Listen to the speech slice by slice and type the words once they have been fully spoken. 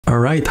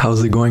Alright,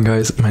 how's it going,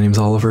 guys? My name is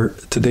Oliver.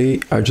 Today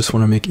I just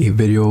want to make a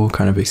video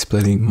kind of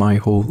explaining my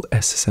whole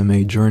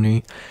SMMA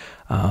journey.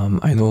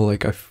 I know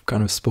I've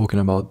kind of spoken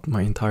about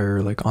my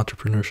entire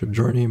entrepreneurship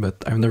journey,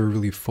 but I've never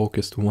really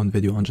focused one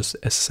video on just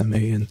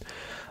SMMA,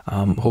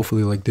 and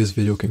hopefully this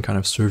video can kind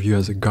of serve you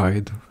as a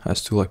guide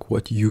as to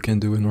what you can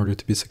do in order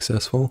to be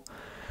successful.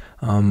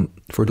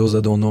 For those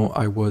that don't know,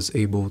 I was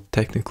able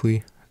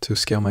technically to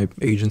scale my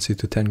agency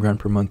to 10 grand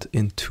per month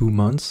in 2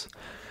 months.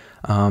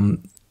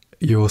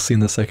 You will see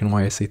in a second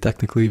why I say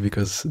technically,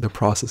 because the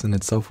process in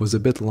itself was a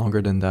bit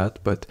longer than that,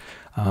 but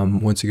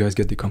once you guys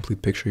get the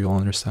complete picture, you'll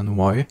understand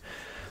why.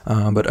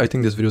 But I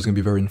think this video is going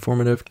to be very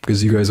informative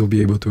because you guys will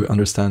be able to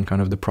understand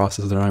kind of the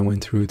process that I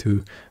went through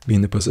to be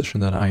in the position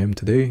that I am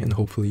today, and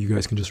hopefully you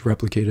guys can just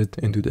replicate it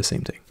and do the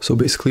same thing. So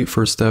basically,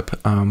 first step,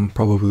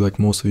 probably like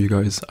most of you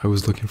guys, I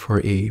was looking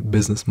for a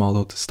business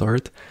model to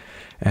start.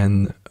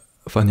 And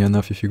funny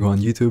enough, if you go on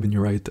YouTube and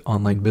you write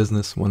online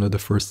business, one of the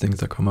first things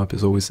that come up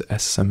is always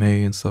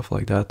SMMA and stuff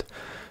like that.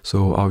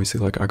 So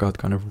obviously I got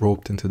kind of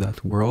roped into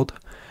that world.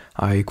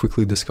 I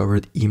quickly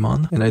discovered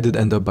Iman, and I did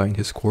end up buying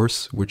his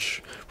course,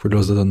 which for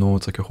those that don't know,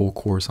 it's like a whole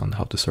course on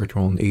how to start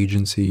your own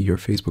agency, your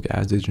Facebook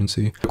ads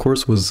agency. The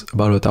course was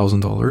about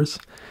 $1,000.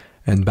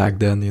 And back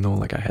then,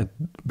 I had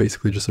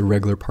basically just a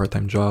regular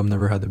part-time job,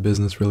 never had a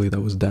business really that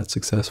was that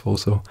successful.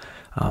 So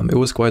it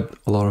was quite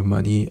a lot of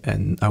money,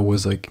 and I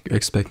was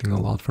expecting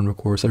a lot from the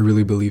course. I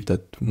really believed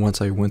that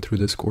once I went through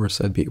this course,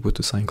 I'd be able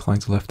to sign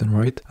clients left and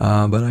right.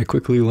 But I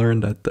quickly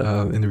learned that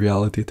in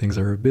reality, things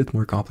are a bit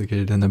more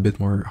complicated and a bit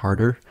more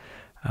harder.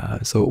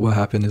 So what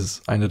happened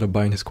is I ended up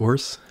buying his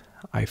course.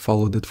 I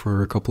followed it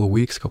for a couple of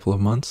weeks, couple of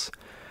months,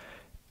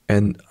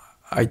 and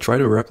I tried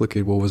to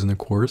replicate what was in the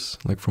course,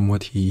 from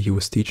what he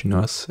was teaching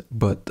us,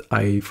 but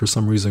I, for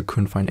some reason,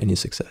 couldn't find any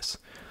success.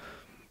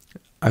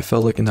 I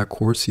felt like in that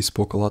course, he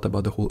spoke a lot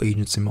about the whole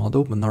agency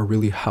model, but not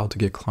really how to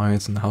get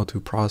clients and how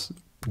to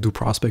do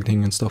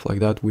prospecting and stuff like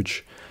that,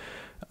 which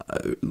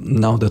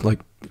now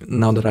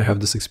that I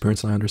have this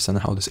experience and I understand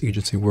how this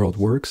agency world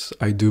works,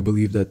 I do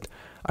believe that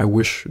I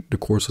wish the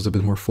course was a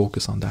bit more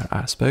focused on that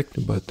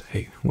aspect, but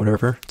hey,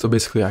 whatever. So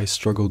basically I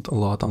struggled a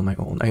lot on my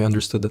own. I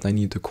understood that I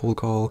need to cold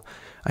call,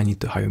 I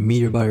need to hire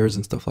media buyers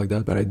and stuff like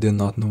that, but I did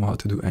not know how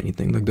to do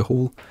anything. The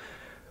whole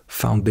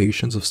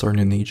foundations of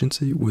starting an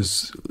agency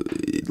was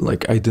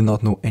I did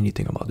not know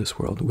anything about this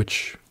world,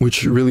 which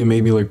really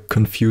made me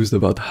confused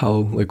about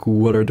how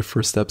what are the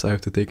first steps I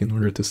have to take in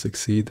order to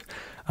succeed.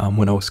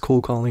 When I was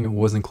cold calling, I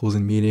wasn't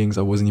closing meetings,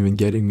 I wasn't even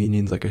getting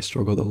meetings. I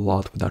struggled a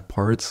lot with that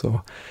part.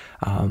 So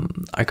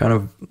I kind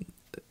of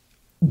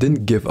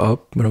didn't give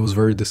up, but I was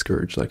very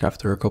discouraged.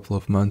 After a couple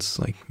of months,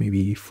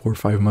 maybe 4 or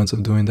 5 months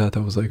of doing that, I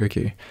was like,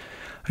 okay,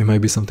 it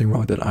might be something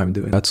wrong that I'm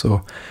doing that.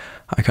 So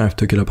I kind of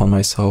took it upon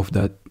myself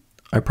that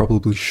I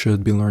probably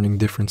should be learning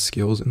different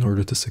skills in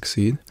order to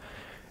succeed.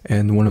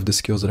 And one of the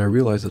skills that I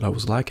realized that I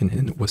was lacking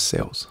in was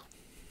sales.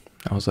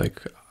 I was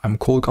like, I'm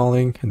cold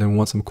calling, and then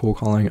once I'm cold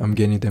calling, I'm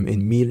getting them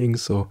in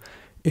meetings. So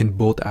in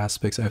both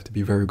aspects, I have to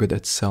be very good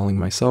at selling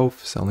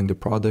myself, selling the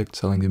product,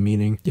 selling the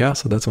meeting. Yeah,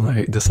 so that's when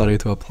I decided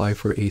to apply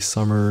for a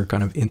summer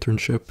kind of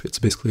internship. It's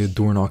basically a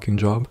door knocking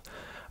job.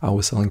 I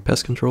was selling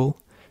pest control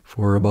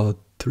for about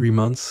 3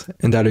 months,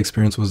 and that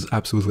experience was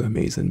absolutely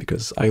amazing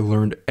because I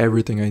learned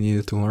everything I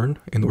needed to learn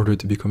in order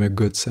to become a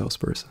good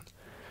salesperson.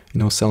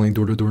 Selling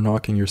door-to-door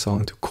knocking, you're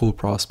selling to cold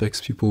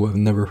prospects, people who have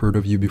never heard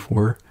of you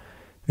before,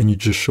 and you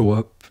just show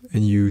up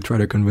and you try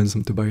to convince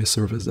them to buy a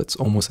service that's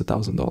almost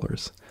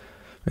 $1,000.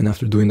 And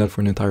after doing that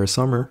for an entire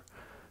summer,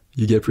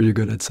 you get pretty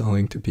good at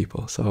selling to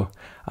people. So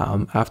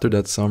after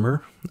that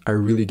summer, I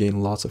really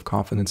gained lots of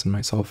confidence in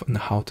myself and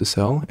how to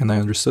sell, and I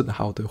understood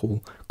how the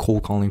whole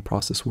cold calling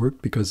process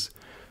worked, because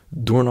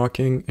door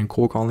knocking and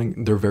cold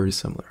calling, they're very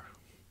similar,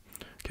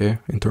 okay,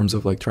 in terms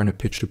of trying to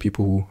pitch to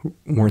people who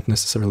weren't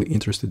necessarily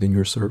interested in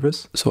your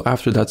service. So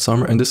after that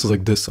summer, and this is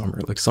this summer,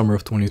 summer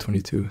of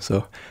 2022.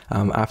 So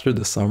after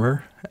the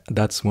summer,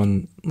 that's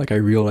when I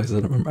realized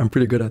that I'm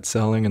pretty good at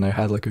selling and I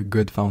had a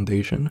good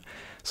foundation.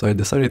 So I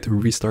decided to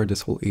restart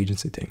this whole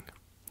agency thing.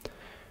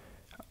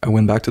 I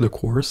went back to the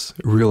course,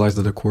 realized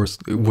that the course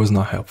was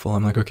not helpful.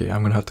 I'm like, okay,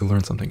 I'm gonna have to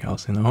learn something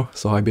else,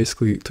 So I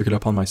basically took it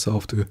upon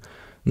myself to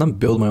not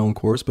build my own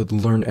course, but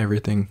learn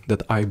everything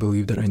that I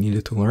believed that I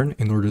needed to learn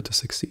in order to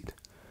succeed.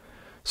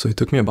 So it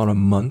took me about a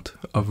month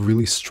of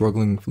really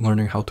struggling,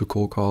 learning how to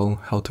cold call,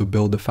 how to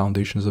build the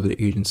foundations of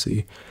the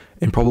agency.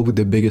 And probably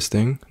the biggest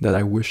thing that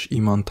I wish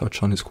Iman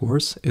touched on his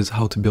course is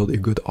how to build a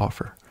good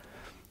offer.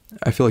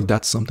 I feel like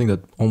that's something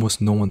that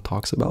almost no one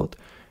talks about.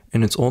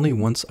 And it's only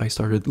once I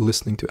started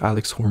listening to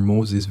Alex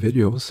Hormozy's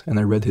videos and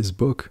I read his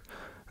book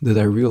that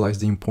I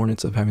realized the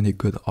importance of having a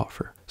good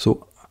offer.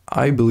 So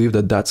I believe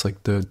that that's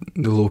the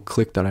little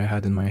click that I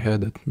had in my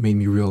head that made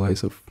me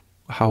realize of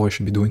how I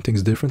should be doing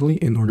things differently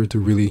in order to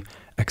really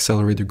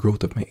accelerate the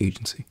growth of my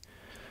agency.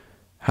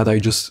 Had I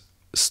just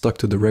stuck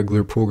to the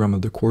regular program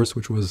of the course,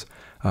 which was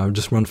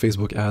just run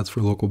Facebook ads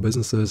for local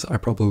businesses, I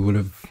don't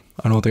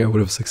think I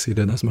would have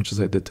succeeded as much as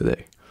I did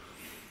today.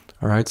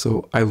 All right,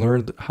 so I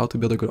learned how to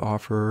build a good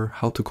offer,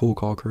 how to cold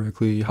call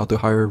correctly, how to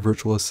hire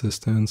virtual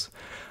assistants,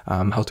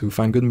 how to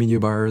find good media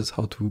buyers,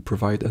 how to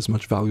provide as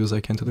much value as I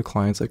can to the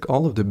clients, like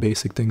all of the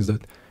basic things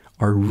that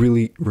are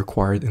really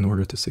required in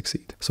order to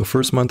succeed. So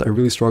first month, I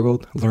really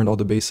struggled, learned all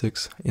the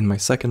basics. In my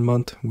second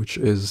month, which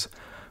is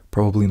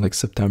probably in like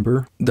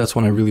September, that's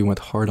when I really went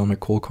hard on my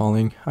cold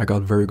calling. I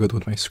got very good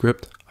with my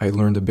script. I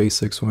learned the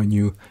basics, so I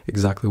knew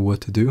exactly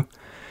what to do.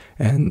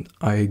 And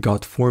I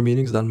got 4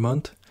 meetings that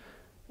month.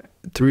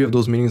 3 of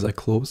those meetings I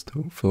closed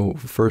for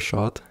first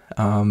shot.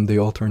 They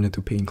all turned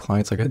into paying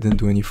clients. Like I didn't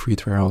do any free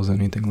trials or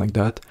anything like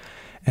that.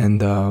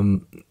 And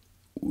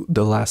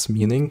the last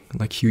meeting,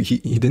 like he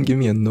didn't give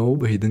me a no,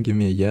 but he didn't give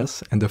me a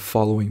yes. And the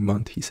following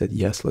month he said,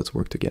 yes, let's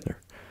work together.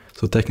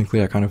 So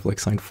technically I kind of like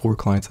signed 4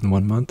 clients in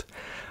 1 month.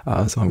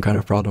 So I'm kind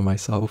of proud of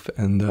myself.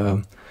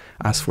 And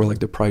as for like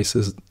the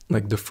prices,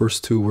 like the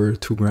first 2 were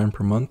 $2,000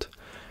 per month.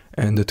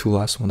 And the 2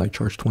 last one I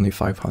charged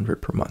 $2,500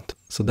 per month.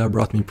 So that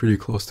brought me pretty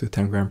close to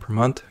 $10,000 per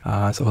month.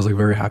 So I was like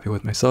very happy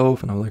with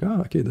myself, and I was like,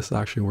 oh, okay, this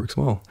actually works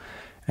well.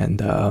 And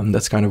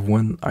that's kind of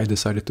when I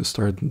decided to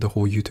start the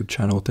whole YouTube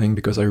channel thing,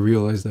 because I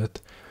realized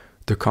that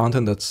the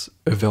content that's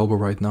available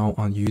right now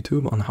on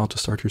YouTube on how to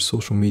start your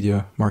social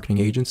media marketing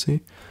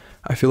agency,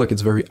 I feel like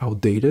it's very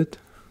outdated,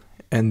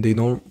 and they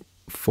don't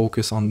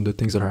focus on the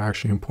things that are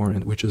actually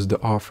important, which is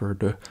the offer,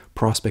 the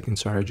prospecting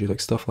strategy,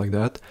 like stuff like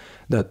that,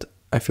 that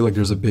I feel like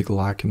there's a big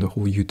lack in the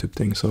whole YouTube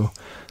thing. So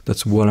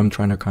that's what I'm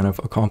trying to kind of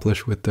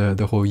accomplish with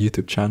the whole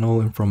YouTube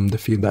channel. And from the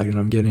feedback that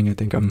I'm getting, I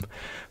think I'm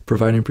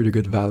providing pretty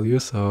good value.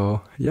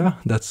 So yeah,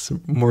 that's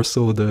more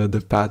so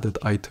the path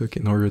that I took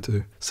in order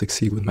to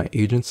succeed with my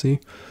agency.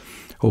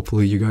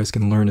 Hopefully you guys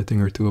can learn a thing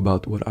or two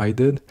about what I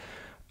did.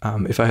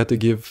 If I had to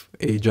give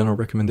a general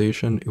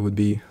recommendation, it would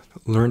be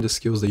learn the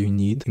skills that you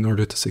need in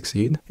order to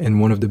succeed.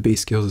 And one of the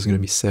base skills is going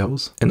to be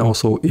sales. And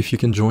also, if you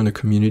can join a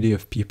community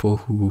of people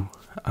who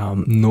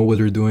know what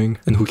they're doing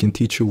and who can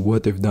teach you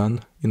what they've done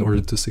in order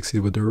to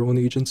succeed with their own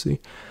agency,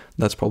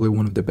 that's probably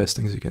one of the best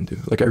things you can do.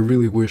 Like, I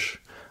really wish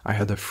I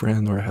had a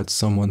friend or I had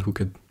someone who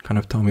could kind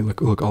of tell me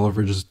like, look,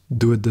 Oliver, just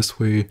do it this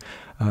way,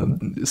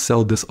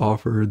 sell this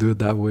offer, do it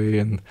that way,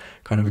 and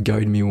kind of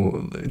guide me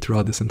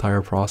throughout this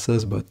entire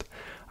process. But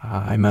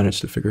I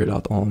managed to figure it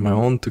out all on my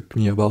own. It took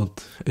me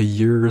about a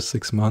year or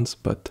 6 months,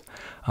 but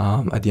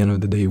at the end of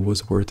the day, it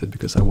was worth it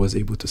because I was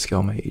able to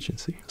scale my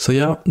agency. So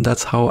yeah,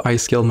 that's how I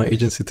scaled my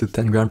agency to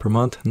 $10,000 per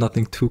month.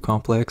 Nothing too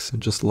complex,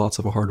 just lots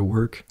of hard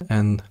work.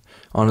 And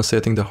honestly,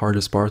 I think the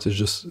hardest part is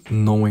just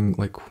knowing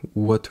like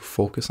what to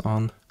focus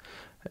on,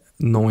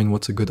 knowing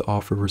what's a good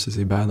offer versus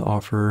a bad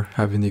offer,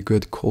 having a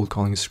good cold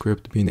calling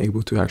script, being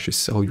able to actually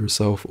sell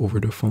yourself over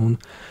the phone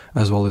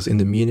as well as in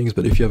the meetings.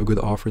 But if you have a good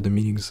offer, the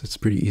meetings, it's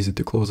pretty easy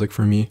to close. Like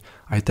for me,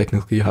 I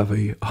technically have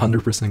a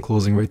 100%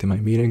 closing rate in my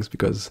meetings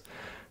because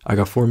I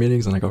got 4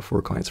 meetings and I got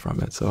 4 clients from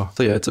it. So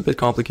yeah, it's a bit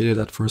complicated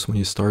at first when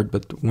you start,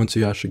 but once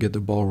you actually get the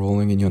ball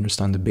rolling and you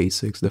understand the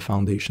basics, the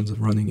foundations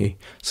of running a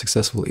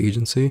successful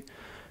agency,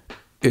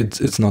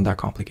 it's not that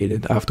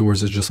complicated.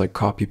 Afterwards, it's just like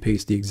copy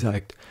paste the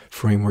exact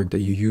framework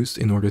that you used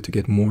in order to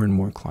get more and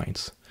more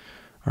clients.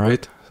 All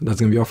right, that's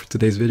gonna be all for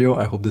today's video.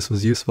 I hope this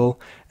was useful,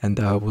 and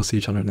we'll see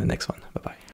each other in the next one. Bye bye.